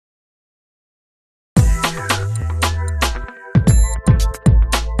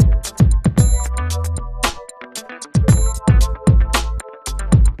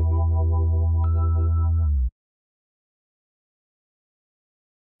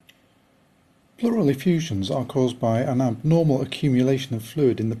Pleural effusions are caused by an abnormal accumulation of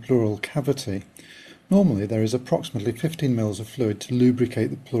fluid in the pleural cavity. Normally there is approximately 15 ml of fluid to lubricate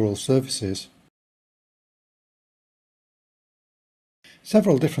the pleural surfaces.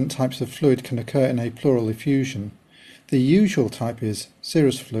 Several different types of fluid can occur in a pleural effusion. The usual type is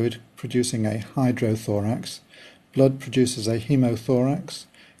serous fluid producing a hydrothorax, blood produces a haemothorax,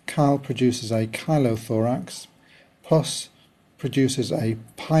 chyle produces a chylothorax, pus produces a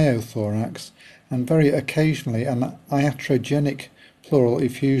pyothorax, and very occasionally an iatrogenic pleural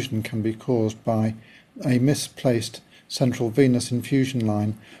effusion can be caused by a misplaced central venous infusion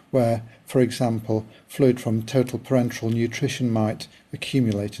line where, for example, fluid from total parenteral nutrition might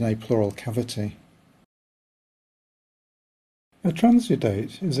accumulate in a pleural cavity. A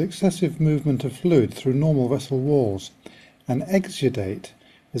transudate is excessive movement of fluid through normal vessel walls. An exudate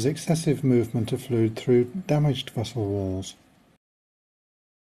is excessive movement of fluid through damaged vessel walls.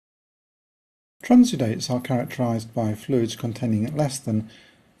 Transudates are characterized by fluids containing less than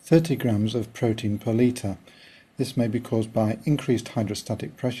 30 grams of protein per litre. This may be caused by increased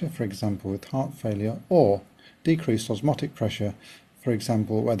hydrostatic pressure, for example with heart failure, or decreased osmotic pressure, for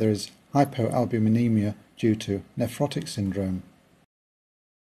example where there is hypoalbuminemia due to nephrotic syndrome.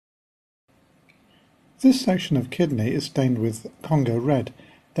 This section of kidney is stained with Congo red,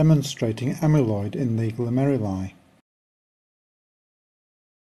 demonstrating amyloid in the glomeruli.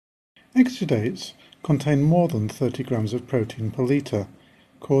 Exudates contain more than 30 grams of protein per litre.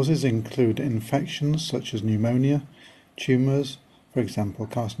 Causes include infections such as pneumonia, tumours, for example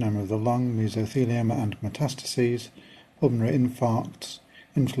carcinoma of the lung, mesothelioma and metastases, pulmonary infarcts,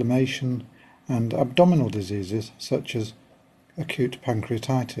 inflammation, and abdominal diseases such as acute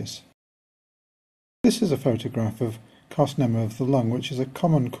pancreatitis. This is a photograph of carcinoma of the lung, which is a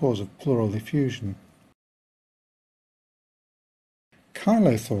common cause of pleural effusion.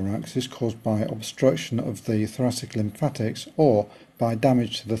 Chylothorax is caused by obstruction of the thoracic lymphatics or by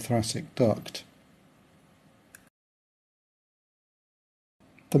damage to the thoracic duct.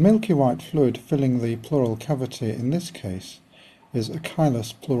 The milky white fluid filling the pleural cavity in this case is a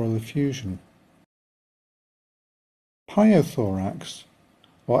chylous pleural effusion. Pyothorax,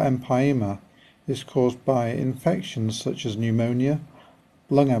 or empyema, is caused by infections such as pneumonia,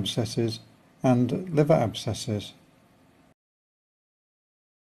 lung abscesses, and liver abscesses.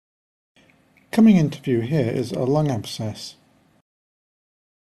 Coming into view here is a lung abscess.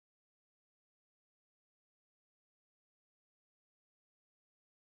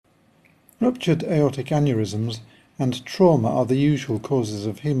 Ruptured aortic aneurysms and trauma are the usual causes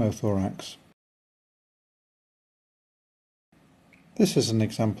of haemothorax. This is an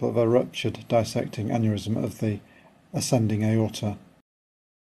example of a ruptured dissecting aneurysm of the ascending aorta.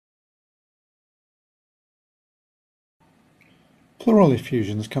 Pleural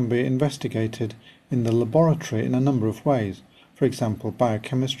effusions can be investigated in the laboratory in a number of ways. For example,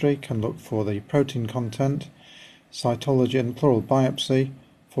 biochemistry can look for the protein content, cytology and pleural biopsy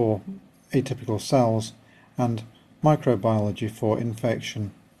for atypical cells, and microbiology for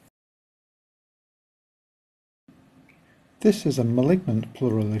infection. This is a malignant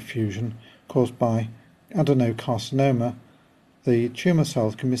pleural effusion caused by adenocarcinoma. The tumour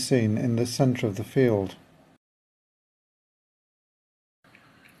cells can be seen in the centre of the field.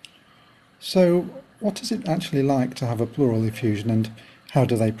 So, what is it actually like to have a pleural effusion and how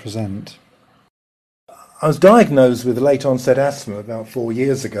do they present? I was diagnosed with late onset asthma about 4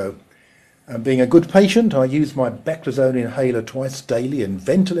 years ago. And being a good patient, I used my Beclozone inhaler twice daily and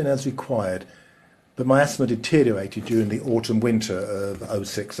Ventolin as required. But my asthma deteriorated during the autumn-winter of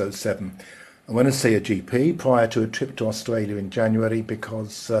 06-07. I went to see a GP prior to a trip to Australia in January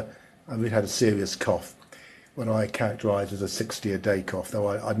because I really had a serious cough, what I characterised as a 60-a-day cough, though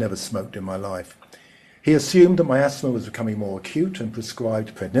I'd never smoked in my life. He assumed that my asthma was becoming more acute and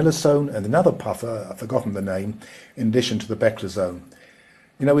prescribed prednisolone and another puffer, I've forgotten the name, in addition to the Beclozone.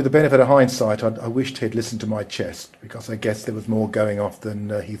 You know, with the benefit of hindsight, I wished he'd listened to my chest, because I guess there was more going off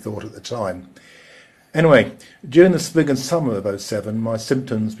than he thought at the time. Anyway, during the spring and summer of 07, my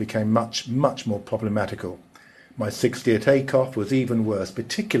symptoms became much more problematical. My 60-a-day cough was even worse,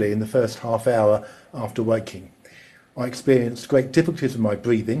 particularly in the first half hour after waking. I experienced great difficulties with my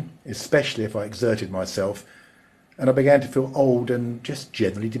breathing, especially if I exerted myself, and I began to feel old and just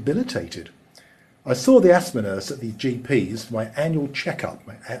generally debilitated. I saw the asthma nurse at the GP's for my annual checkup,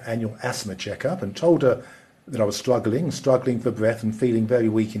 my annual asthma checkup, and told her that I was struggling for breath and feeling very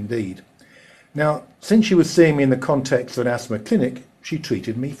weak indeed. Now, since she was seeing me in the context of an asthma clinic, she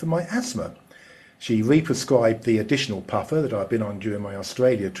treated me for my asthma. She re-prescribed the additional puffer that I'd been on during my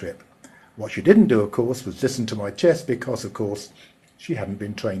Australia trip. What she didn't do, of course, was listen to my chest because, of course, she hadn't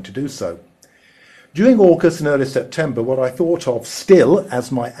been trained to do so. During August and early September, what I thought of still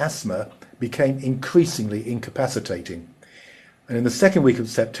as my asthma became increasingly incapacitating. And in the second week of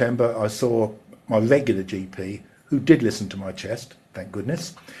September, I saw my regular GP, who did listen to my chest, thank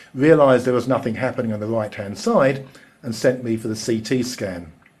goodness, realised there was nothing happening on the right-hand side and sent me for the CT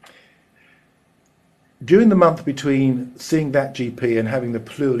scan. During the month between seeing that GP and having the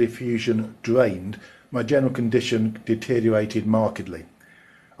pleural effusion drained, my general condition deteriorated markedly.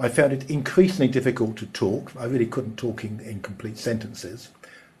 I found it increasingly difficult to talk. I really couldn't talk in complete sentences.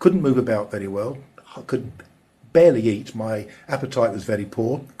 Couldn't move about very well. I could barely eat. My appetite was very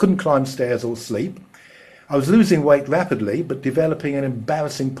poor. Couldn't climb stairs or sleep. I was losing weight rapidly, but developing an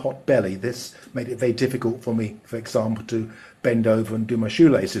embarrassing pot belly. This made it very difficult for me, for example, to bend over and do my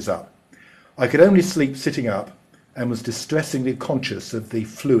shoelaces up. I could only sleep sitting up and was distressingly conscious of the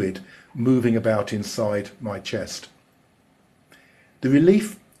fluid moving about inside my chest. The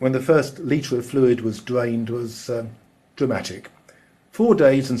relief when the first litre of fluid was drained was dramatic. 4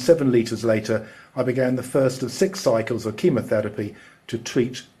 days and 7 litres later, I began the first of 6 cycles of chemotherapy to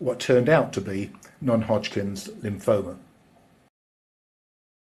treat what turned out to be non-Hodgkin's lymphoma.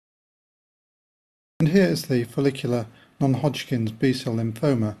 And here is the follicular non-Hodgkin's B-cell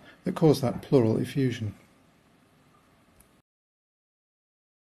lymphoma that caused that pleural effusion.